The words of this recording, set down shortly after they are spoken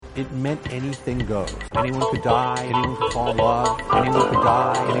it meant anything goes. Anyone could die, anyone could fall in love, anyone could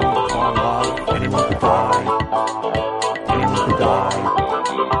die, anyone could fall in love, anyone could die, anyone could die.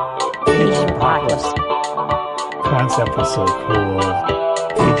 Age of Apocalypse. Concept was so cool.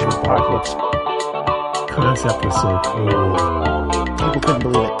 Age of Apocalypse. Concept was so cool. People couldn't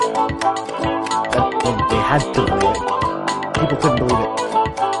believe it. They had to believe it. People couldn't believe it.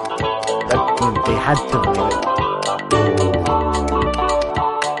 They had to believe it.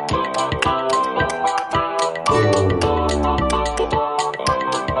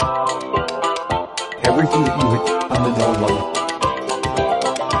 Everything that you hit on the known level.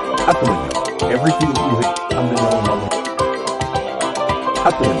 Out the window. Everything that you hit on the known level.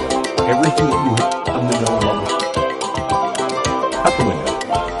 Out the window. Everything that you hit on the known level. Out the window.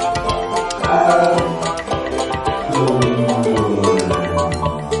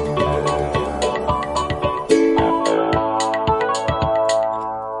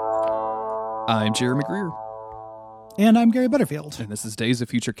 I'm Jeremy Greer. And I'm Gary Butterfield. And this is Days of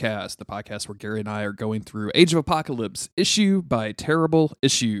Future Cast, the podcast where Gary and I are going through Age of Apocalypse issue by terrible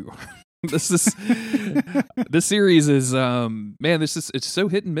issue. This series is it's so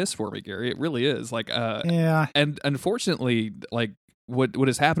hit and miss for me, Gary. It really is. Yeah. And unfortunately, like what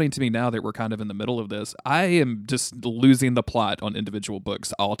is happening to me now that we're kind of in the middle of this, I am just losing the plot on individual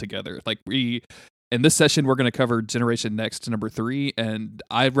books altogether. Like in this session, we're going to cover Generation Next number 3, and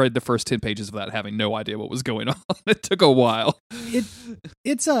I read the first 10 pages of that having no idea what was going on. It took a while.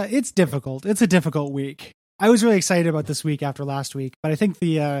 It's difficult. It's a difficult week. I was really excited about this week after last week, but I think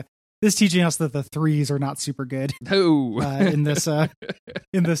this teaching us that the threes are not super good. No. In this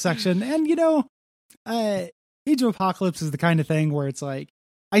section. And Age of Apocalypse is the kind of thing where it's like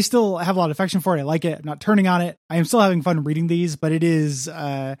I still have a lot of affection for it. I like it. I'm not turning on it. I am still having fun reading these, but it is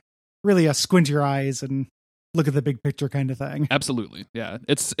really a squint your eyes and look at the big picture kind of thing. Absolutely. Yeah.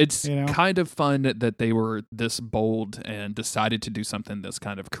 It's kind of fun that they were this bold and decided to do something that's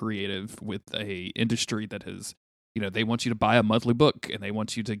kind of creative with a industry that has, they want you to buy a monthly book and they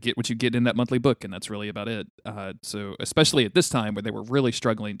want you to get what you get in that monthly book. And that's really about it. So especially at this time where they were really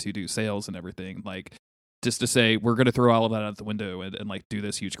struggling to do sales and everything, like just to say, we're going to throw all of that out the window and like do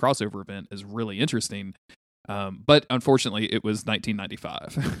this huge crossover event is really interesting. But unfortunately, it was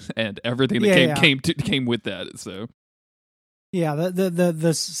 1995, and everything that came with that. So, yeah,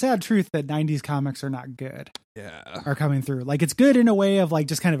 the sad truth that 90s comics are not good. Yeah, are coming through. Like it's good in a way of like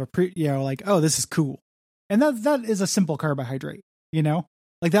just kind of like, oh, this is cool, and that is a simple carbohydrate.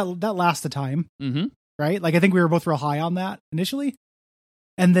 Like that lasts the time, right? Like I think we were both real high on that initially,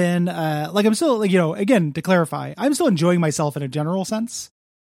 and then like I'm still again to clarify, I'm still enjoying myself in a general sense.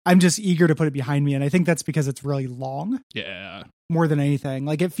 I'm just eager to put it behind me. And I think that's because it's really long. Yeah. More than anything.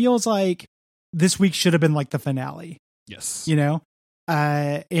 Like it feels like this week should have been like the finale. Yes.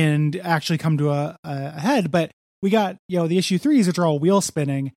 And actually come to a head. But we got, the issue 3s, which are all wheel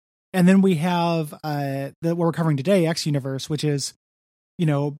spinning. And then we have what we're covering today, X Universe, which is,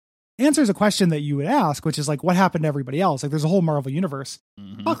 answers a question that you would ask, which is like, what happened to everybody else? Like there's a whole Marvel universe.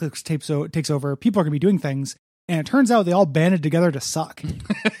 Apocalypse takes over. People are going to be doing things. And it turns out they all banded together to suck.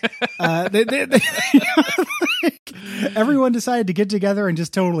 Everyone decided to get together and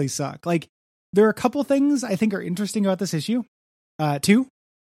just totally suck. Like there are a couple things I think are interesting about this issue. Two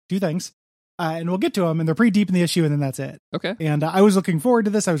things. And we'll get to them. And they're pretty deep in the issue. And then that's it. Okay. And I was looking forward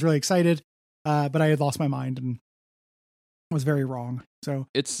to this. I was really excited. But I had lost my mind and was very wrong. So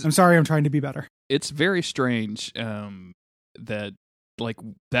I'm sorry. I'm trying to be better. It's very strange that like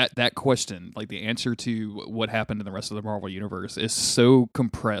that question, like the answer to what happened in the rest of the Marvel universe is so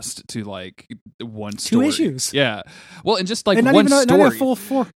compressed to like one story. 2 issues. Yeah. Well, and just like and one story. Not a full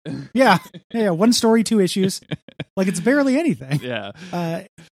 4. Yeah. 1 story, 2 issues. Like it's barely anything. Yeah. And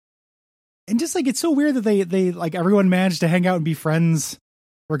just like, it's so weird that they like everyone managed to hang out and be friends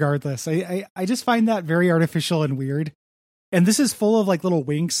regardless. I just find that very artificial and weird. And this is full of like little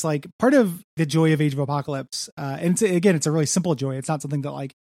winks, like part of the joy of Age of Apocalypse. And it's a really simple joy. It's not something that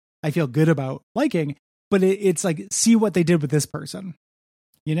like I feel good about liking, but it's like, see what they did with this person,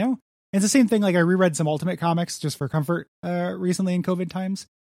 And it's the same thing. Like I reread some Ultimate comics just for comfort recently in COVID times.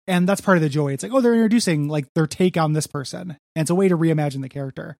 And that's part of the joy. It's like, oh, they're introducing like their take on this person. And it's a way to reimagine the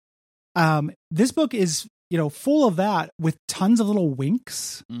character. This book is, full of that with tons of little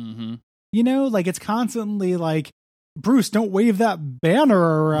winks, like it's constantly like, Bruce, don't wave that banner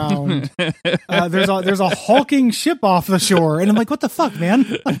around. There's a hulking ship off the shore, and I'm like, what the fuck, man?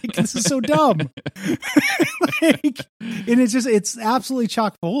 Like, this is so dumb. And it's absolutely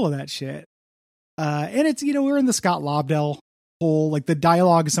chock full of that shit. And it's we're in the Scott Lobdell whole like the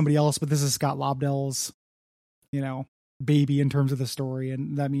dialogue is somebody else, but this is Scott Lobdell's baby in terms of the story,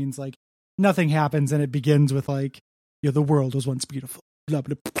 and that means like nothing happens, and it begins with like, the world was once beautiful, blah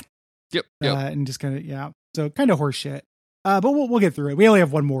blah. Yep. And just kind of so kind of horse shit. But we'll get through it. We only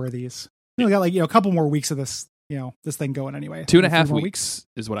have one more of these. We only got like a couple more weeks of this. This thing going anyway. 2.5 weeks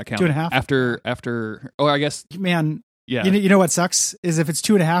is what I count. 2.5 after. Oh, I guess. Man. Yeah. You know what sucks is if it's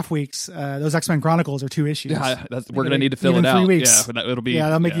 2.5 weeks, those X-Men Chronicles are 2 issues. Yeah, we're gonna need to fill it out. 3 weeks. Yeah, it'll be. Yeah,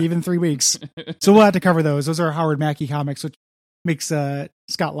 that'll make it even 3 weeks. So we'll have to cover those. Those are Howard Mackie comics, which makes Scott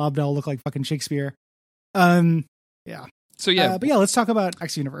Lobdell look like fucking Shakespeare. Yeah. So yeah, but let's talk about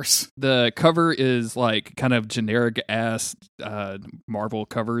X Universe. The cover is like kind of generic ass Marvel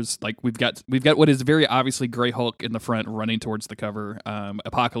covers. Like we've got what is very obviously Grey Hulk in the front running towards the cover.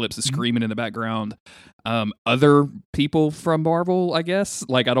 Apocalypse is screaming in the background. Other people from Marvel, I guess.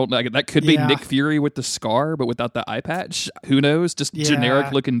 Like I don't know. That could be Nick Fury with the scar, but without the eye patch. Who knows? Just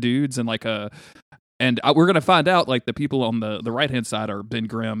generic looking dudes and like a. And we're going to find out, like, the people on the right-hand side are Ben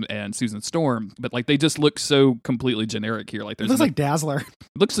Grimm and Susan Storm, but, like, they just look so completely generic here. Like, it looks like Dazzler. It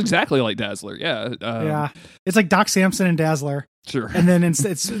looks exactly like Dazzler, yeah. It's like Doc Samson and Dazzler. Sure. And then it's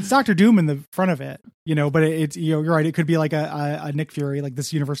Doctor Doom in the front of it, but it's, you're right, it could be like a Nick Fury, like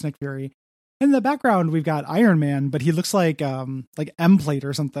this universe Nick Fury. In the background, we've got Iron Man, but he looks like M-Plate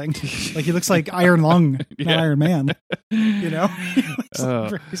or something. Like he looks like Iron Lung, not Iron Man. That's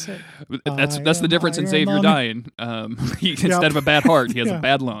the difference in Xavier dying. Instead of a bad heart, he has a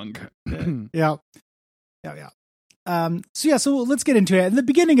bad lung. Yeah. So let's get into it. In the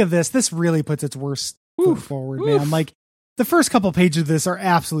beginning of this really puts its worst foot forward, man. Like the first couple pages of this are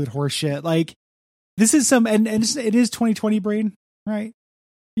absolute horseshit. Like this is and it is 2020 brain, right?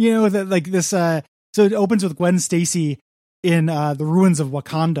 That like this. So it opens with Gwen Stacy in the ruins of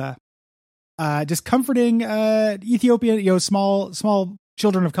Wakanda, just comforting Ethiopian, small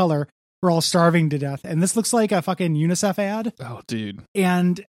children of color who are all starving to death. And this looks like a fucking UNICEF ad. Oh, dude!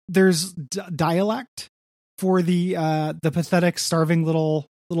 And there's dialect for the pathetic starving little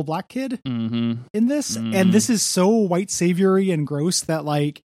black kid in this, and this is so white saviory and gross that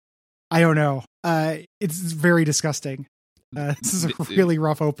like I don't know. It's very disgusting. This is a really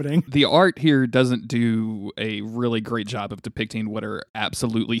rough opening. The art here doesn't do a really great job of depicting what are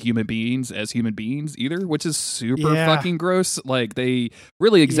absolutely human beings as human beings either, which is super fucking gross. Like they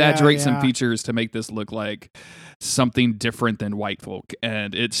really exaggerate some features to make this look like something different than white folk,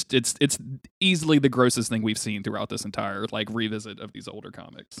 and it's easily the grossest thing we've seen throughout this entire like revisit of these older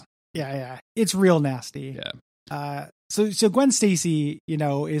comics. Yeah, it's real nasty. Yeah. So Gwen Stacy,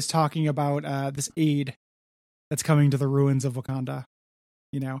 is talking about this aid that's coming to the ruins of Wakanda,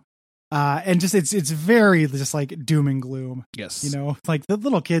 and just it's very just like doom and gloom. Yes, like the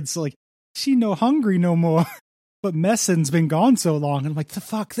little kids like she no hungry no more, but Messin's been gone so long. And I'm like, the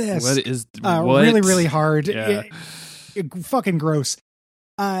fuck this? What is really really hard? Yeah. It fucking gross.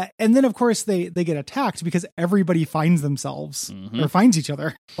 And then of course they get attacked because everybody finds themselves or finds each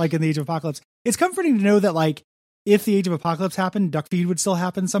other like in the Age of Apocalypse. It's comforting to know that like if the Age of Apocalypse happened, Duck Feed would still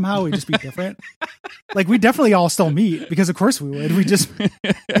happen somehow. It'd just be different. Like we definitely all still meet because of course we would. We just be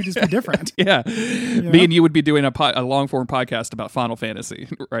different. Yeah. Me and you would be doing a long form podcast about Final Fantasy,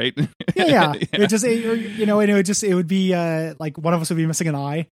 right? Yeah. It would be like one of us would be missing an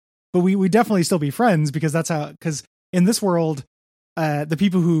eye, but we definitely still be friends because because in this world, the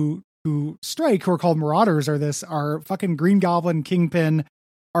people who strike, who are called Marauders, are fucking Green Goblin, Kingpin,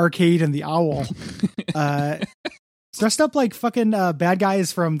 Arcade, and the Owl, dressed up like fucking bad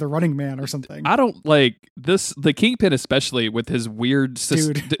guys from The Running Man or something. I don't like this. The Kingpin, especially with his weird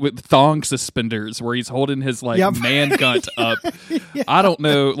with thong suspenders, where he's holding his like man gunt up. I don't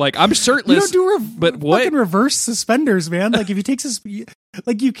know. Like I'm shirtless. You don't do but what? Fucking reverse suspenders, man. Like if you take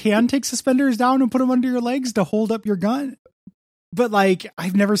you can take suspenders down and put them under your legs to hold up your gun. But like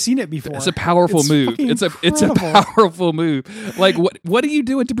I've never seen it before. It's a powerful move. It's a powerful move. Like what are you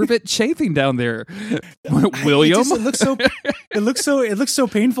doing to prevent chafing down there, William? It looks so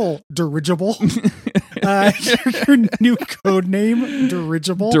painful. Dirigible. Your new code name,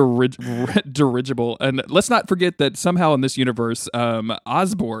 Dirigible. Dirigible. And let's not forget that somehow in this universe, Norman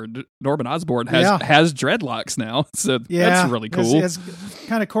Osborn has dreadlocks now. So that's really cool. He has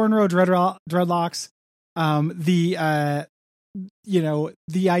kind of cornrow dreadlocks.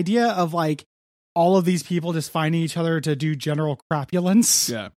 The idea of like all of these people just finding each other to do general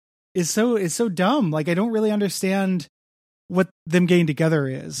crapulence is so dumb. Like I don't really understand what them getting together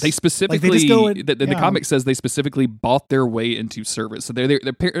is. They specifically the comic says they specifically bought their way into service. So they're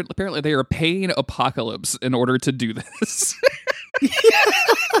apparently they are paying Apocalypse in order to do this.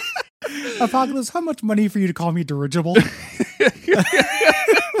 Apocalypse, how much money for you to call me Dirigible?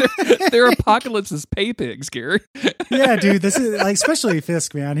 They're Apocalypse's pay pigs, Gary. Yeah, dude, this is like, especially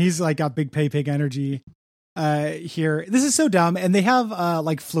Fisk, man. He's like got big pay pig energy here. This is so dumb. And they have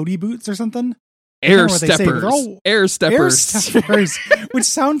like floaty boots or something. Air steppers, which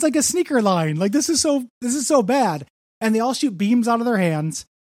sounds like a sneaker line. Like this is so bad. And they all shoot beams out of their hands.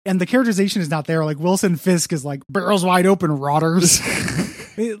 And the characterization is not there. Like Wilson Fisk is like barrels wide open rotters.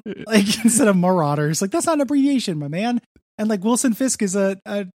 Like instead of marauders. Like that's not an abbreviation, my man. And like Wilson Fisk is a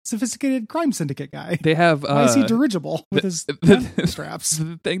sophisticated crime syndicate guy. They have why is he dirigible with his straps?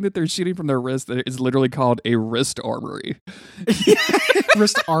 The thing that they're shooting from their wrist is literally called a wrist armory.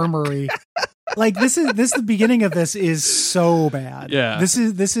 Wrist armory. Like this the beginning of this is so bad. Yeah. This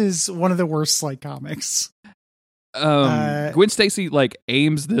is one of the worst like comics. Gwen Stacy like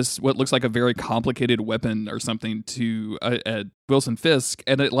aims this what looks like a very complicated weapon or something to at Wilson Fisk,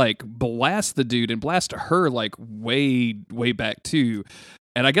 and it like blasts the dude and blasts her like way back too.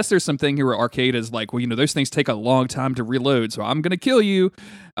 And I guess there's something here where Arcade is like, well, those things take a long time to reload, so I'm gonna kill you.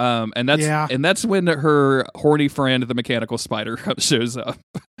 And that's when her horny friend, the mechanical spider, shows up.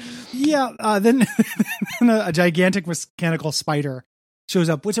 Yeah. Then a gigantic mechanical spider shows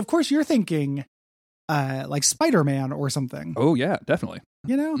up, which of course you're thinking. Like Spider-Man or something. Oh yeah, definitely.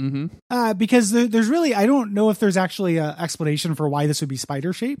 Mm-hmm. Because there's really, I don't know if there's actually an explanation for why this would be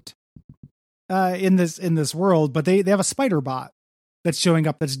spider shaped in this world, but they have a spider bot that's showing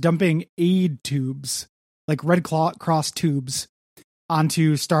up that's dumping aid tubes, like Red Cross tubes,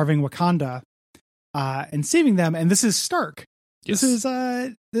 onto starving Wakanda and saving them. And this is Stark. Yes. This is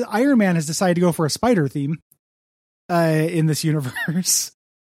the Iron Man has decided to go for a spider theme in this universe.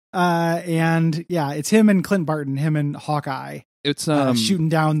 And yeah, it's him and Clint Barton, him and Hawkeye. It's shooting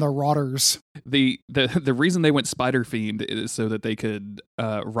down the rotters. The reason they went spider fiend is so that they could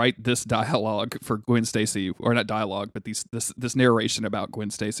write this dialogue for Gwen Stacy, or not dialogue, but this narration about Gwen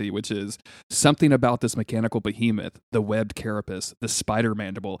Stacy, which is something about this mechanical behemoth, the webbed carapace, the spider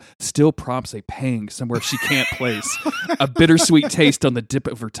mandible, still prompts a pang somewhere she can't place, a bittersweet taste on the dip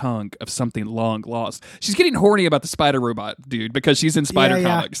of her tongue of something long lost. She's getting horny about the spider robot, dude, because she's in Spider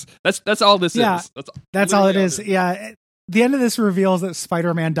Comics. That's all this is. That's all it is. Yeah. The end of this reveals that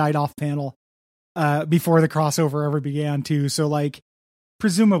Spider-Man died off panel before the crossover ever began too. So like,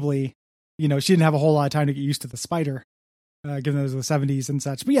 presumably, she didn't have a whole lot of time to get used to the spider, given those were the 70s and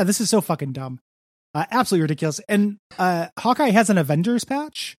such. But yeah, this is so fucking dumb. Absolutely ridiculous. And Hawkeye has an Avengers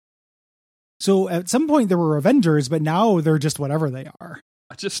patch. So at some point there were Avengers, but now they're just whatever they are.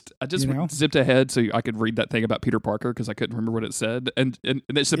 I just zipped ahead so I could read that thing about Peter Parker because I couldn't remember what it said. And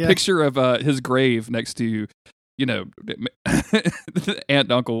it's a picture of his grave next to aunt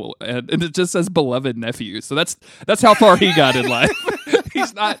and uncle, and it just says beloved nephew. So that's how far he got in life.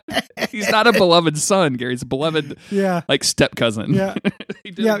 He's not a beloved son, Gary. He's a beloved like step cousin. Yeah. He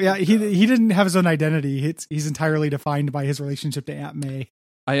didn't have his own identity. He's entirely defined by his relationship to Aunt May.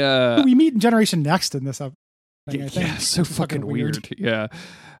 We meet in Generation Next in this thing, I think. Yeah, so fucking weird. Yeah.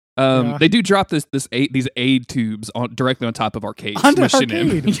 They do drop these aid tubes directly on top of Arcade's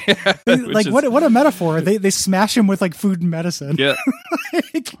machine. Like what a metaphor. They smash him with like food and medicine. Yeah.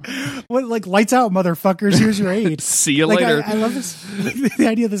 Like lights out, motherfuckers. Here's your aid. See you later. I love this. The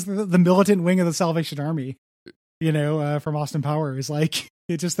idea of the militant wing of the Salvation Army. From Austin Powers, like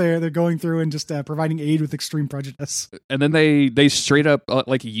it's just they're going through and just providing aid with extreme prejudice. And then they straight up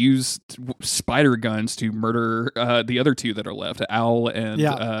like use spider guns to murder the other two that are left, Owl and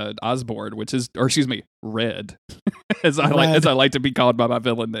Osborn, Red, as I like to be called by my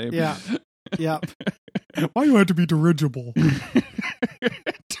villain name. Yeah. Why you have to be dirigible?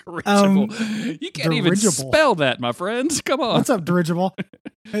 Dirigible. You can't even spell that, my friends. Come on. What's up, dirigible?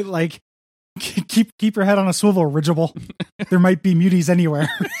 Like. Keep your head on a swivel, Ridgeable. There might be muties anywhere.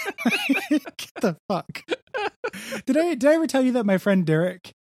 Get the fuck. Did I ever tell you that my friend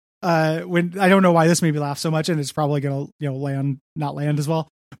Derek, when I don't know why this made me laugh so much, and it's probably gonna not land as well.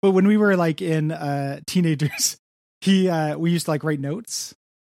 But when we were like in teenagers, we used to like write notes,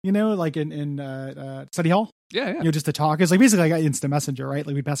 like in study hall. Yeah. Just to talk. It's like basically like instant messenger, right?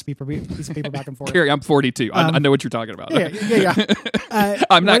 Like we'd pass a piece of paper back and forth. Gary, I'm 42. I know what you're talking about. Yeah.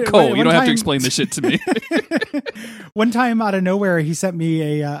 I'm not Cole. You don't have to explain this shit to me. One time out of nowhere, he sent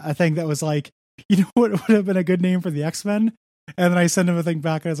me a thing that was like, what would have been a good name for the X-Men? And then I sent him a thing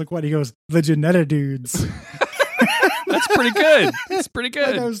back and I was like, what? He goes, the Janetta dudes. That's pretty good. That's pretty good.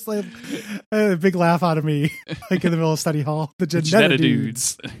 Like I was like, a big laugh out of me, like in the middle of study hall. The Janetta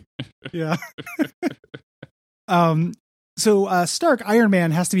dudes. Yeah. So Stark, Iron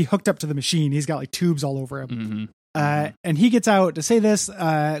Man, has to be hooked up to the machine. He's got like tubes all over him. Mm-hmm. And he gets out to say this.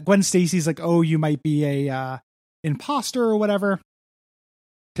 Gwen Stacy's like, oh, you might be a imposter or whatever.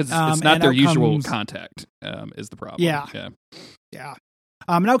 Because it's not their usual comes, contact is the problem. Yeah.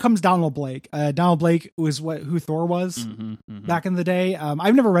 And out comes Donald Blake. Donald Blake was who Thor was back in the day.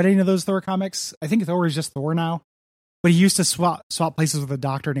 I've never read any of those Thor comics. I think Thor is just Thor now. But he used to swap places with a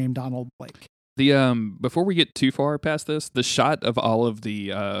doctor named Donald Blake. The before we get too far past this, the shot of all of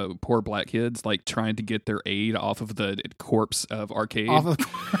the poor black kids like trying to get their aid off of the corpse of Arcade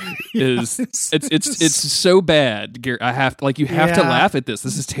is it's so bad. I have to to laugh at this.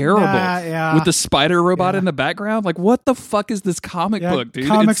 This is terrible. With the spider robot in the background, like what the fuck is this comic book, dude?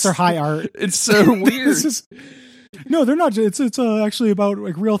 Comics are high art. It's so weird. No, they're not. It's actually about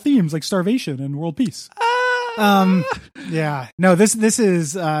like real themes like starvation and world peace. No, this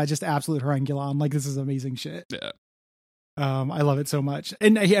is just absolute Harangulon. Like this is amazing shit. Yeah. I love it so much.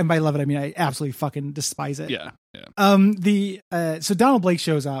 And by love it I mean I absolutely fucking despise it. Yeah. So Donald Blake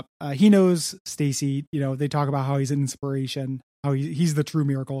shows up. He knows Stacy, they talk about how he's an inspiration, how he's the true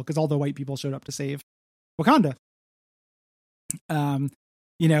miracle because all the white people showed up to save Wakanda. And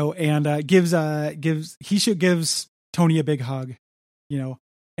gives Tony a big hug,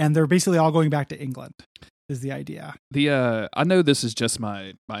 and they're basically all going back to England is the idea. I know this is just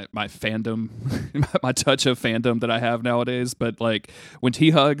my fandom, my touch of fandom that I have nowadays, but like when he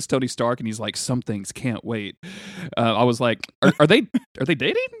hugs Tony Stark and he's like, some things can't wait. I was like, are they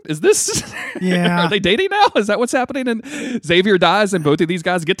dating? Is this, are they dating now? Is that what's happening? And Xavier dies and both of these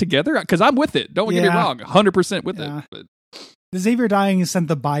guys get together? Because I'm with it. Don't get me wrong. 100% with it. But the Xavier dying sent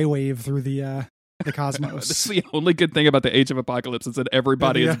the bi-wave through the cosmos. That's the only good thing about the Age of Apocalypse is that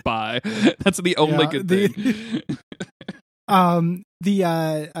everybody is bi. That's the only good thing. I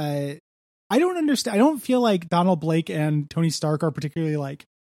don't understand. I don't feel like Donald Blake and Tony Stark are particularly like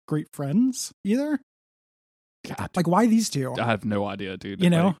great friends either. God. Like why these two? I have no idea, dude.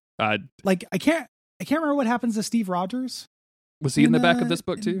 I can't remember what happens to Steve Rogers. Was he in the back of this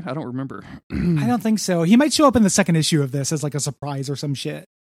book too? I don't remember. I don't think so. He might show up in the second issue of this as like a surprise or some shit.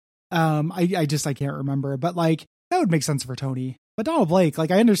 I can't remember, but like that would make sense for Tony. But Donald Blake, like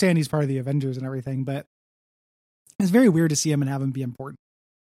I understand he's part of the Avengers and everything, but it's very weird to see him and have him be important.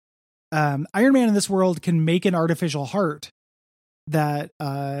 Iron Man in this world can make an artificial heart that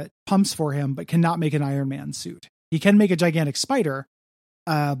pumps for him, but cannot make an Iron Man suit. He can make a gigantic spider,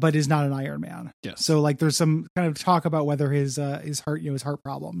 but is not an Iron Man. Yes. So like there's some kind of talk about whether his heart, his heart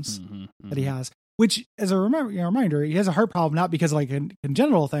problems that he has. Which, as a reminder, he has a heart problem not because of like a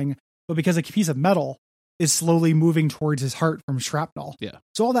congenital thing, but because a piece of metal is slowly moving towards his heart from shrapnel. Yeah.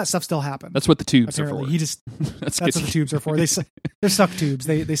 So all that stuff still happens. That's what the tubes apparently. are for. He just that's what the tubes are for. They're suck tubes.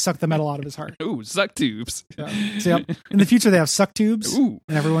 They suck the metal out of his heart. Ooh, suck tubes. Yeah. So in the future they have suck tubes. Ooh.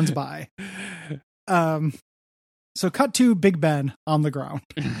 And everyone's bi. So cut to Big Ben on the ground.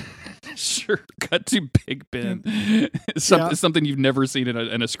 Sure. Cut to Big Ben. Something you've never seen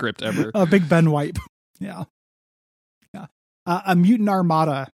in a script ever. A Big Ben wipe. Yeah. A mutant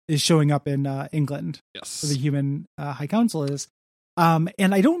armada is showing up in England. Yes. Where the human High Council is. And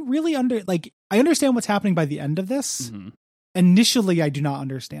I don't really I understand what's happening by the end of this. Mm-hmm. Initially, I do not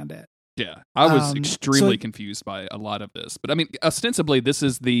understand it. Yeah, I was extremely confused by a lot of this. But I mean, ostensibly, this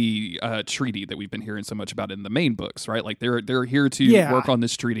is the treaty that we've been hearing so much about in the main books, right? Like they're here to work on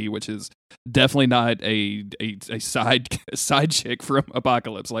this treaty, which is definitely not a side chick from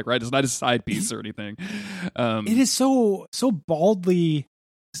Apocalypse, like right? It's not a side piece or anything. It is so baldly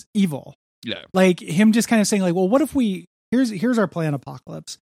evil. Yeah, like him just kind of saying like, well, what if here's our plan,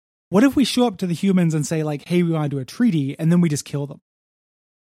 Apocalypse. What if we show up to the humans and say like, hey, we want to do a treaty, and then we just kill them?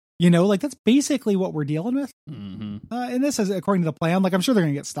 Like that's basically what we're dealing with. Mm-hmm. And this is according to the plan. Like I'm sure they're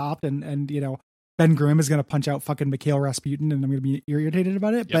going to get stopped and Ben Grimm is going to punch out fucking Mikhail Rasputin and I'm going to be irritated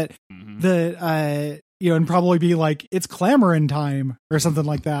about it. Yep. But and probably be like, it's clamoring time or something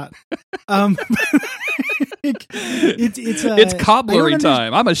like that. It's cobblery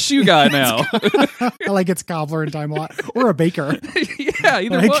time. I'm a shoe guy now. I like it's cobblery time a lot. Or a baker. Yeah,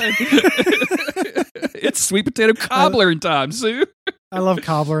 either one. It's sweet potato cobbler time, Sue. I love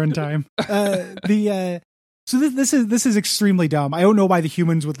cobbler in time. So this is extremely dumb. I don't know why the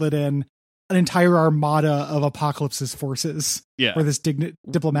humans would let in an entire armada of Apocalypse's forces for this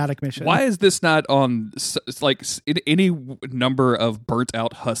diplomatic mission. Why is this not on like any number of burnt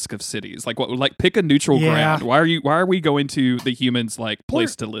out husk of cities? Like what? Like pick a neutral ground. Why are we going to the humans like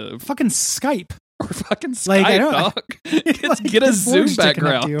place to live? Fucking Skype. Or fucking Skype, dog. Get a Zoom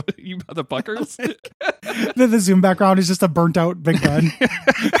background, you motherfuckers. The Zoom background is just a burnt out Big Ben.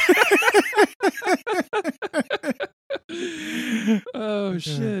 Oh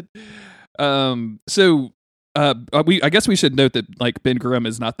shit. So I guess we should note that like Ben Grimm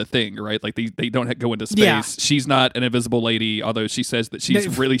is not the Thing, right? Like they don't go into space. Yeah. She's not an invisible lady, although she says that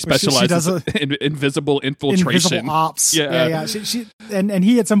she's really she specializes does in invisible infiltration. Invisible ops. Yeah. Yeah. She and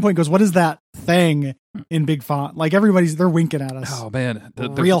he at some point goes, "What is that thing?" in big font. Like they're winking at us. Oh man,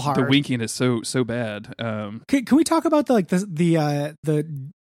 real hard. The winking is so bad. Can we talk about the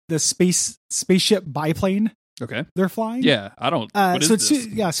spaceship biplane? Okay, they're flying. Yeah, I don't. What so is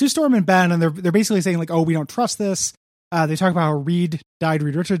this? Sue Storm and Ben, and they're basically saying like, "Oh, we don't trust this." They talk about how Reed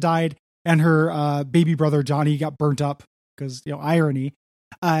Richard died, and her baby brother Johnny got burnt up because irony.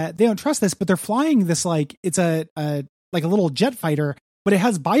 They don't trust this, but they're flying this like it's a little jet fighter, but it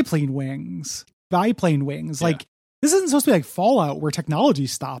has biplane wings. Yeah. Like this isn't supposed to be like Fallout where technology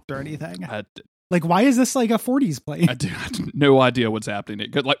stopped or anything. Like, why is this like a 40s plane? I have no idea what's happening.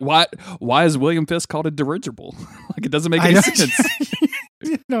 Like, why is William Fisk called a dirigible? Like, it doesn't make any sense.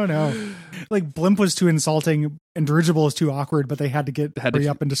 No. Like, blimp was too insulting and dirigible is too awkward, but they had to hurry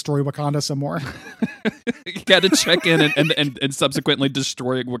up and destroy Wakanda some more. You got to check in and subsequently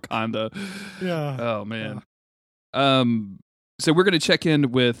destroy Wakanda. Yeah. Oh, man. Yeah. So we're going to check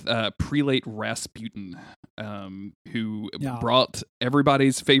in with Prelate Rasputin, who brought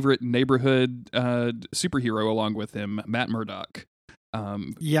everybody's favorite neighborhood superhero along with him, Matt Murdock.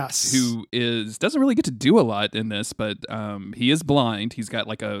 Yes, who doesn't really get to do a lot in this, but he is blind. He's got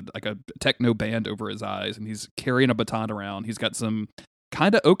like a techno band over his eyes, and he's carrying a baton around. He's got some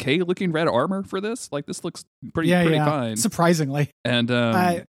kind of okay looking red armor for this. Like this looks pretty fine, surprisingly. And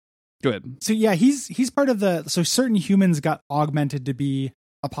go ahead. So yeah, he's part of so certain humans got augmented to be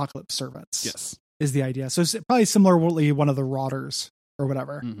apocalypse servants. Yes, is the idea. So it's probably similarly one of the Rotters or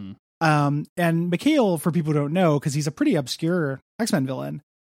whatever. Mm-hmm. And Mikhail, for people who don't know, because he's a pretty obscure X-Men villain,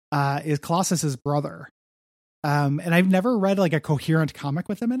 is Colossus's brother. And I've never read like a coherent comic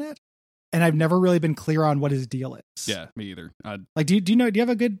with him in it, and I've never really been clear on what his deal is. Yeah, me either. Like, do you have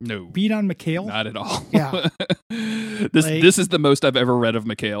a good beat on Mikhail? Not at all. Yeah. This is the most I've ever read of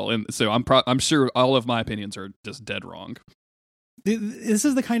Mikhail, and so I'm sure all of my opinions are just dead wrong. This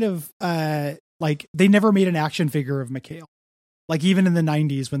is the kind of like they never made an action figure of Mikhail. Like even in the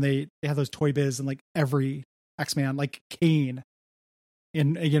 90s when they had those Toy Biz and like every X-Man, like Kane,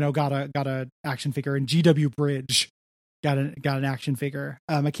 got a action figure, and GW Bridge got an action figure.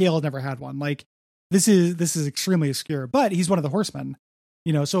 Mikhail never had one. Like this is extremely obscure, but he's one of the Horsemen.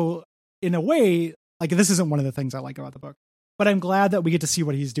 So in a way, like this isn't one of the things I like about the book. But I'm glad that we get to see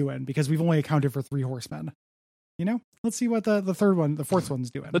what he's doing because we've only accounted for 3 Horsemen. Let's see what the fourth one's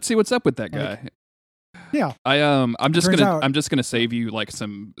doing. Let's see what's up with that guy. Yeah, I'm just gonna save you like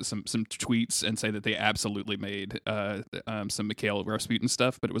some tweets and say that they absolutely made some Mikhail Rasputin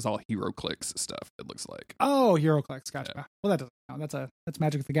stuff, but it was all HeroClix stuff. It looks like. Oh, HeroClix, gotcha. Yeah. Well, that doesn't count. That's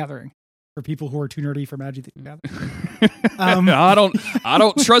Magic the Gathering for people who are too nerdy for Magic the Gathering. I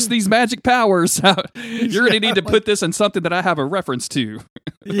don't trust these magic powers. You're gonna need to put this in something that I have a reference to.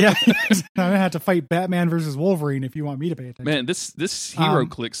 Yeah, I'm gonna have to fight Batman versus Wolverine if you want me to pay attention. Man, this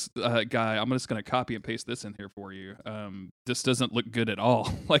HeroClix guy, I'm just gonna copy and paste this in here for you. This doesn't look good at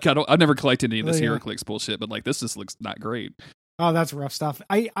all. Like I've never collected any of this HeroClix bullshit, but like this just looks not great. Oh, that's rough stuff.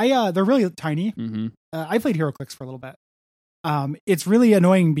 They're really tiny. Mm-hmm. I played HeroClix for a little bit. It's really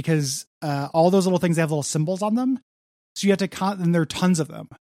annoying because all those little things have little symbols on them, so you have to and there are tons of them.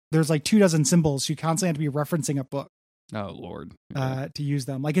 There's like 24 symbols, so you constantly have to be referencing a book. Oh Lord! To use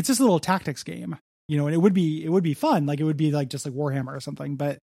them, like it's just a little tactics game, and it would be fun. Like it would be like just like Warhammer or something,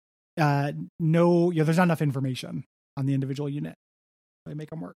 but there's not enough information on the individual unit. They make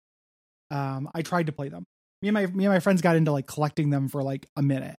them work. I tried to play them. Me and my friends got into like collecting them for like a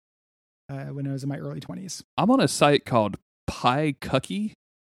minute when I was in my early 20s. I'm on a site called Pie Cucky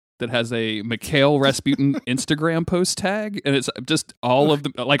that has a Mikhail Rasputin Instagram post tag, and it's just all of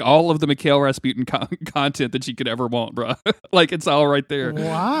the Mikhail Rasputin content that you could ever want, bro. Like it's all right there.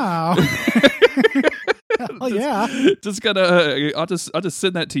 Wow. Oh yeah. Just gonna I'll just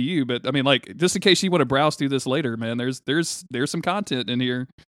send that to you, but I mean like just in case you want to browse through this later, man, there's some content in here.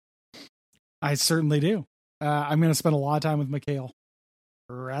 I certainly do. I'm going to spend a lot of time with Mikhail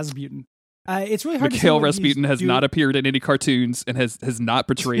Rasputin. It's really hard. Mikhail Rasputin has not appeared in any cartoons and has not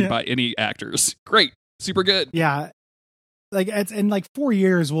portrayed by any actors. Great, super good. Yeah, like in like 4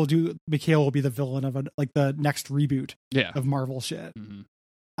 years, Mikhail will be the villain of the next reboot. Of Marvel shit.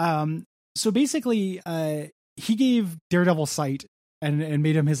 Mm-hmm. So basically, he gave Daredevil sight and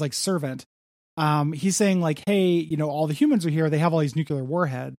made him his like servant. He's saying like, hey, all the humans are here. They have all these nuclear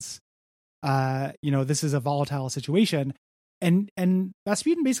warheads. This is a volatile situation. And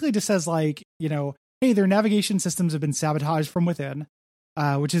Rasputin basically just says like, hey, their navigation systems have been sabotaged from within.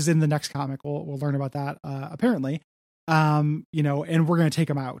 which is in the next comic. We'll learn about that apparently. And we're going to take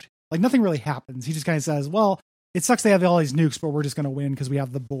him out. Like nothing really happens. He just kind of says, well, it sucks they have all these nukes, but we're just going to win because we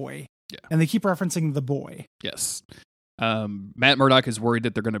have the boy. Yeah. And they keep referencing the boy. Yes. Matt Murdock is worried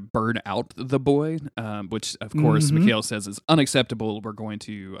that they're going to burn out the boy, which of course Mikhail says is unacceptable. We're going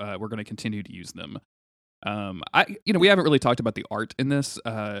to continue to use them. We haven't really talked about the art in this.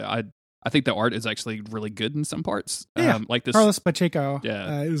 I think the art is actually really good in some parts. Yeah. Like this, Carlos Pacheco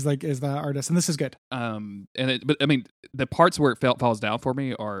is the artist, and this is good. But I mean, the parts where it falls down for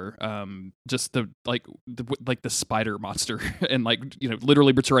me are just the spider monster and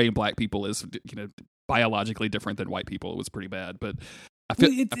literally portraying black people as biologically different than white people. It was pretty bad, but I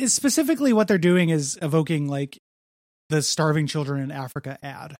feel it's specifically what they're doing is evoking like the starving children in Africa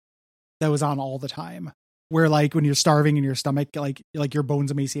ad that was on all the time, where like when you're starving in your stomach, like your bones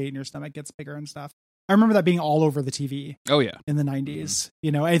emaciate and your stomach gets bigger and stuff. I remember that being all over the TV. Oh yeah, in the 90s.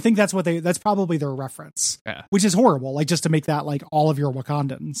 I think that's probably their reference. Yeah, which is horrible. Like just to make that like all of your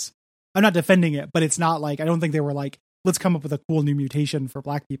Wakandans. I'm not defending it, but it's not like I don't think they were like, let's come up with a cool new mutation for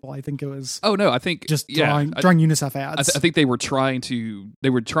black people. I think it was. Oh no, I think just drawing UNICEF ads. I think they were trying to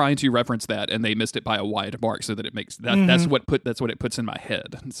reference that, and they missed it by a wide mark, so that it makes that that's what it puts in my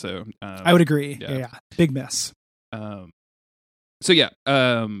head. So I would agree. Yeah, big miss.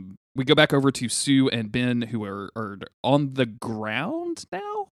 We go back over to Sue and Ben, who are on the ground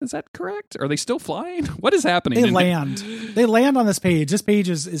now. Is that correct? Are they still flying? What is happening? They land. They land on this page. This page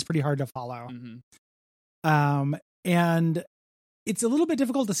is pretty hard to follow. And it's a little bit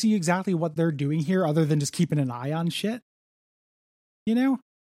difficult to see exactly what they're doing here other than just keeping an eye on shit,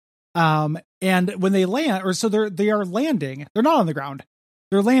 and when they land they are landing, they're not on the ground.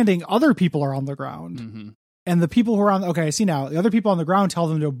 They're landing. Other people are on the ground. And the people who are I see now, the other people on the ground tell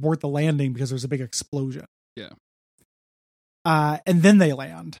them to abort the landing because there's a big explosion. Yeah. And then they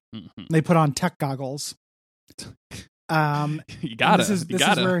land. They put on tech goggles. You gotta.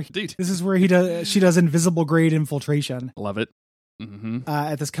 This is where she does invisible grade infiltration. Love it.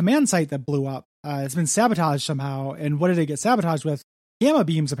 At this command site that blew up. It's been sabotaged somehow. And what did it get sabotaged with? Gamma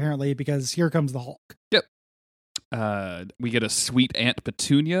beams, apparently, because here comes the Hulk. Yep. We get a sweet Aunt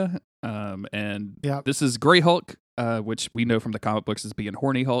Petunia. And this is Grey Hulk, which we know from the comic books as being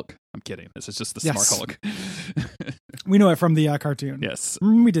horny Hulk. I'm kidding. This is just the smart Hulk. We know it from the cartoon. Yes.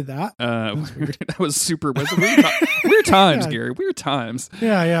 We did that. That was weird. That was super weird times, Gary. Weird times.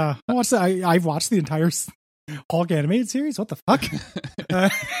 Yeah. I've watched the entire Hulk animated series. What the fuck? I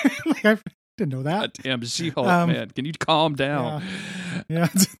didn't know that. Damn She-Hulk, man. Can you calm down?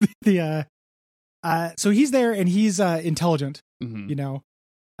 Yeah. So he's there and he's intelligent.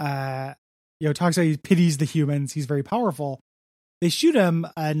 Talks about he pities the humans. He's very powerful. They shoot him.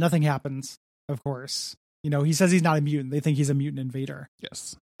 Nothing happens, of course. He says he's not a mutant. They think he's a mutant invader.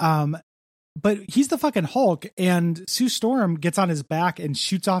 Yes. But he's the fucking Hulk, and Sue Storm gets on his back and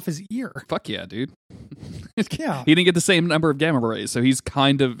shoots off his ear. Fuck yeah, dude. Yeah. He didn't get the same number of gamma rays, so he's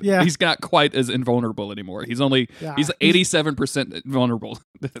he's not quite as invulnerable anymore. He's 87% vulnerable.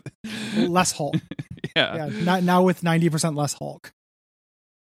 Less Hulk. Yeah. Now with 90% less Hulk.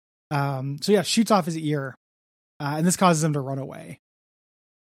 Shoots off his ear. And this causes him to run away.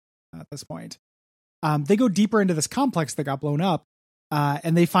 At this point. They go deeper into this complex that got blown up.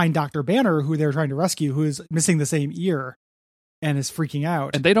 And they find Dr. Banner, who they're trying to rescue, who is missing the same ear and is freaking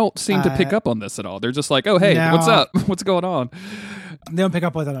out. And they don't seem to pick up on this at all. They're just like, oh, hey, what's up? What's going on? They don't pick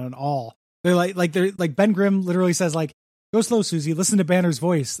up with it at all. They're like Ben Grimm literally says, like, go slow, Susie. Listen to Banner's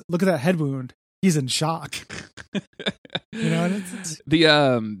voice. Look at that head wound. He's in shock. And it's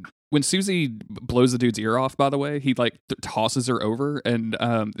when Susie blows the dude's ear off, by the way, he tosses her over, and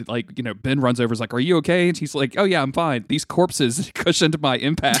Ben runs over, is like, "Are you okay?" And she's like, "Oh yeah, I'm fine. These corpses cushioned my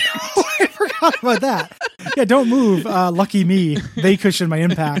impact." I forgot about that. Yeah, don't move. Lucky me. They cushioned my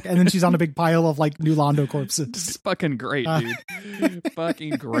impact, and then she's on a big pile of New Londo corpses. It's fucking great, dude.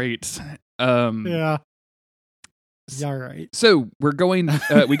 Fucking great. Yeah. Yeah, right. So we're going.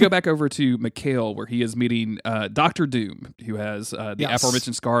 We go back over to Mikhail, where he is meeting Dr. Doom, who has the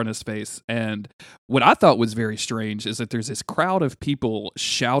aforementioned scar on his face. And what I thought was very strange is that there's this crowd of people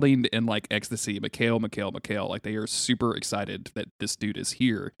shouting in ecstasy, "Mikhail, Mikhail, Mikhail!" Like they are super excited that this dude is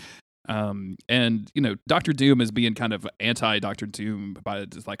here. And Dr. Doom is being kind of anti Dr. Doom by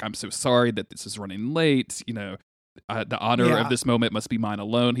just I'm so sorry that this is running late. The honor of this moment must be mine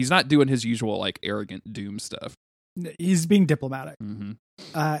alone. He's not doing his usual arrogant Doom stuff. He's being diplomatic.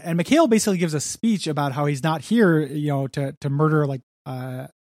 And Mikhail basically gives a speech about how he's not here, to murder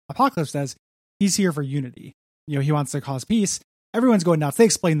Apocalypse does. He's here for unity. He wants to cause peace. Everyone's going nuts. They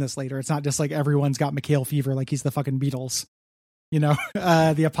explain this later. It's not just everyone's got Mikhail fever like he's the fucking Beatles.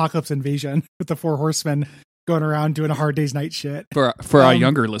 the Apocalypse Invasion with the 4 horsemen going around doing a Hard Day's Night shit. For our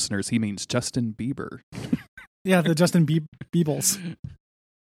younger listeners, he means Justin Bieber. Yeah, the Justin Biebles.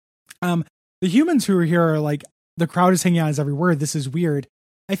 The humans who are here are like, the crowd is hanging on his every word. This is weird.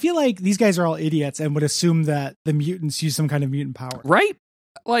 I feel like these guys are all idiots and would assume that the mutants use some kind of mutant power. Right?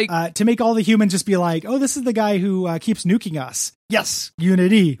 Like to make all the humans just be like, oh, this is the guy who keeps nuking us. Yes,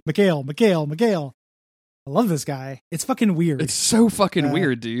 Unity, Mikhail. I love this guy. It's fucking weird. It's so fucking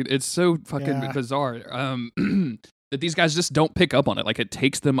weird, dude. It's so fucking bizarre. That these guys just don't pick up on it. Like, it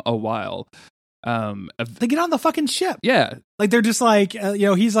takes them a while. They get on the fucking ship. Yeah. Like, they're just like,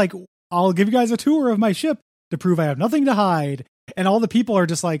 he's like, I'll give you guys a tour of my ship to prove I have nothing to hide. And all the people are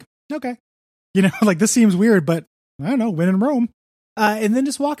just like, okay. Like, this seems weird, but I don't know, when in Rome. And then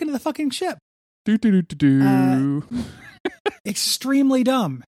just walk into the fucking ship. Extremely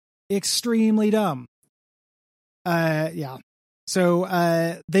dumb. Yeah.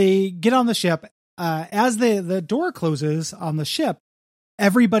 So they get on the ship. As the door closes on the ship,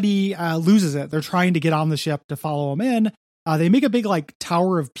 everybody loses it. They're trying to get on the ship to follow them in. They make a big like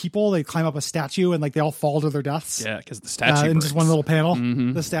tower of people. They climb up a statue and like they all fall to their deaths. Yeah, because the statue in breaks. just one little panel.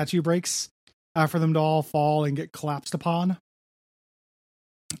 Mm-hmm. The statue breaks for them to all fall and get collapsed upon.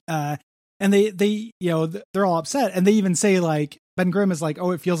 And they they're all upset, and they even say like, Ben Grimm is like,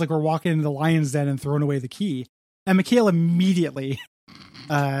 oh, it feels like we're walking into the lion's den and throwing away the key. And Mikhail immediately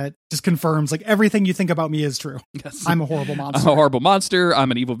just confirms like, everything you think about me is true. Yes. I'm a horrible monster. I'm a horrible monster.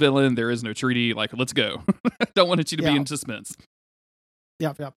 I'm an evil villain. There is no treaty. Like, let's go. Don't want you to be in suspense.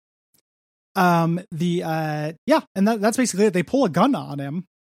 Yep. And that's basically it. They pull a gun on him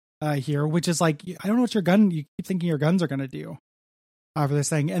here, which is like, I don't know what you keep thinking your guns are going to do for this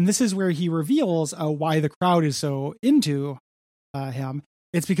thing. And this is where he reveals why the crowd is so into him.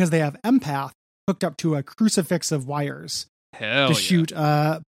 It's because they have empath hooked up to a crucifix of wires to shoot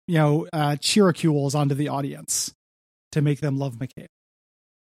chiracules onto the audience to make them love Mikhail.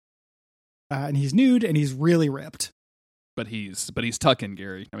 And he's nude and he's really ripped. But he's tucking,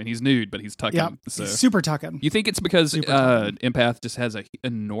 Gary. I mean, he's nude, but he's tucking. Yep, so. he's super tucking. You think it's because Empath just has an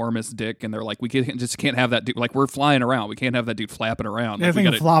enormous dick, and they're like, we can't have that dude. Like, we're flying around, we can't have that dude flapping around. Like,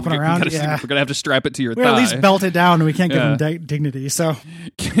 flopping around. We're gonna have to strap it to your thigh. At least belt it down, and we can't give him dignity. So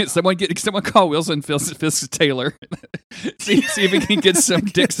someone call Wilson Fisk Taylor. see if he can get some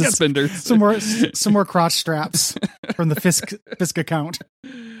dick suspenders, some more crotch straps from the Fisk account.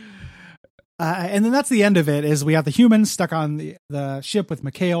 And then that's the end of it. Is we have the humans stuck on the ship with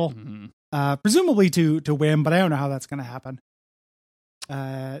Mikhail, presumably to win, but I don't know how that's going to happen.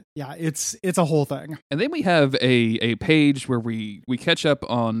 It's a whole thing. And then we have a page where we catch up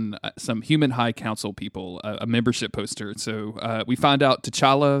on some human high council people, a membership poster. So we find out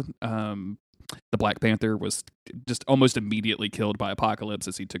T'Challa, the Black Panther, was just almost immediately killed by Apocalypse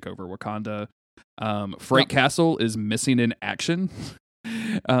as he took over Wakanda. Frank Castle is missing in action.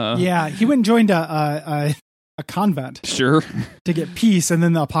 He went and joined a convent, sure, to get peace, and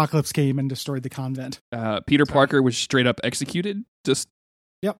then the apocalypse came and destroyed the convent. Peter Parker was straight up executed. Just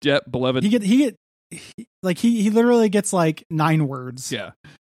beloved. He literally gets like 9 words. Yeah.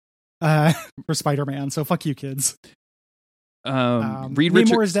 For Spider-Man. So fuck you, kids. Reed Namor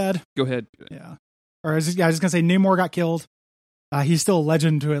Richards is dead. Go ahead. Yeah. Or I was just gonna say Namor got killed. He's still a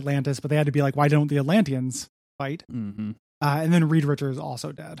legend to Atlantis, but they had to be like, why don't the Atlanteans fight? Mm-hmm. And then Reed Richards is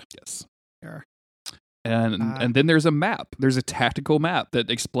also dead. Yes. There. And then there's a map. There's a tactical map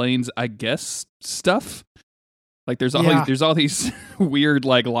that explains, I guess, stuff. Like there's all these weird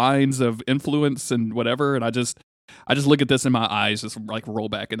like lines of influence and whatever. And I just look at this and my eyes just like roll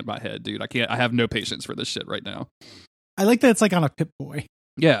back into my head, dude. I have no patience for this shit right now. I like that it's like on a Pip-Boy.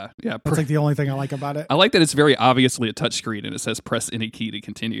 Yeah. That's like the only thing I like about it. I like that it's very obviously a touchscreen and it says press any key to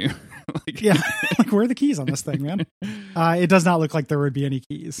continue. Like where are the keys on this thing, man? It does not look like there would be any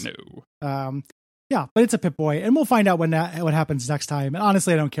keys. No. But it's a Pip-Boy, and we'll find out what happens next time. And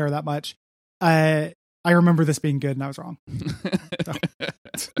honestly, I don't care that much. I remember this being good, and I was wrong.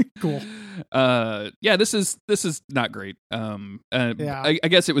 Cool. This is not great. I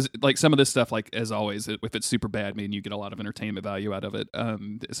guess it was like some of this stuff, like as always, if it's super bad, you get a lot of entertainment value out of it.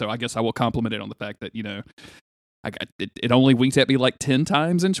 So I guess I will compliment it on the fact that, it only winked at me like 10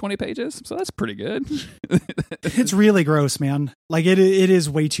 times in 20 pages. So that's pretty good. It's really gross, man. Like it is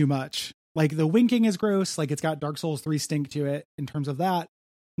way too much. Like the winking is gross. Like it's got Dark Souls 3 stink to it in terms of that.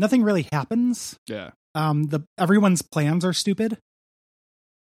 Nothing really happens. Yeah. Everyone's plans are stupid.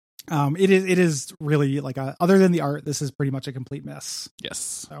 It is really like other than the art, this is pretty much a complete mess.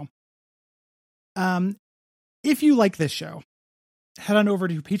 Yes. So, if you like this show, head on over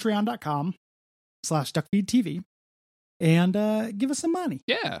to patreon.com/duckfeedtv and give us some money.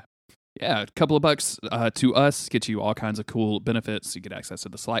 Yeah. Yeah, a couple of bucks to us get you all kinds of cool benefits. You get access to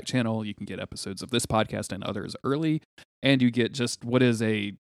the Slack channel. You can get episodes of this podcast and others early. And you get just what is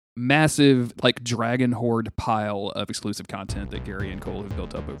a massive, like, dragon horde pile of exclusive content that Gary and Cole have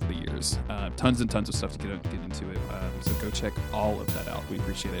built up over the years. Tons and tons of stuff to get into it. So go check all of that out. We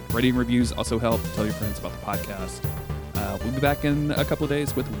appreciate it. Rating reviews also help. Tell your friends about the podcast. We'll be back in a couple of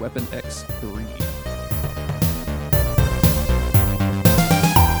days with Weapon X 3.